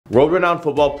World-renowned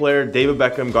football player David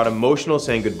Beckham got emotional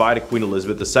saying goodbye to Queen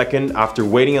Elizabeth II after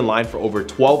waiting in line for over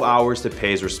 12 hours to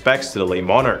pay his respects to the late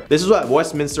monarch. This was at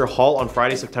Westminster Hall on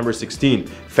Friday, September 16.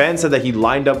 Fans said that he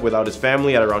lined up without his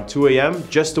family at around 2 a.m.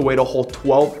 just to wait a whole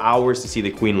 12 hours to see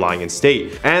the Queen lying in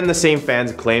state. And the same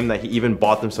fans claimed that he even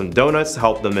bought them some donuts to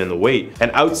help them in the wait.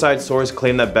 An outside source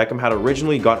claimed that Beckham had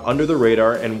originally got under the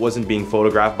radar and wasn't being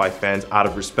photographed by fans out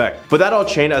of respect. But that all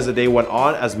changed as the day went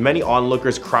on, as many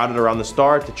onlookers crowded around the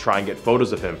star to try and get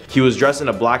photos of him. He was dressed in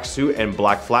a black suit and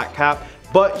black flat cap,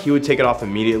 but he would take it off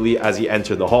immediately as he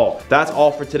entered the hall. That's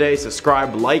all for today.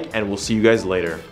 Subscribe, like, and we'll see you guys later.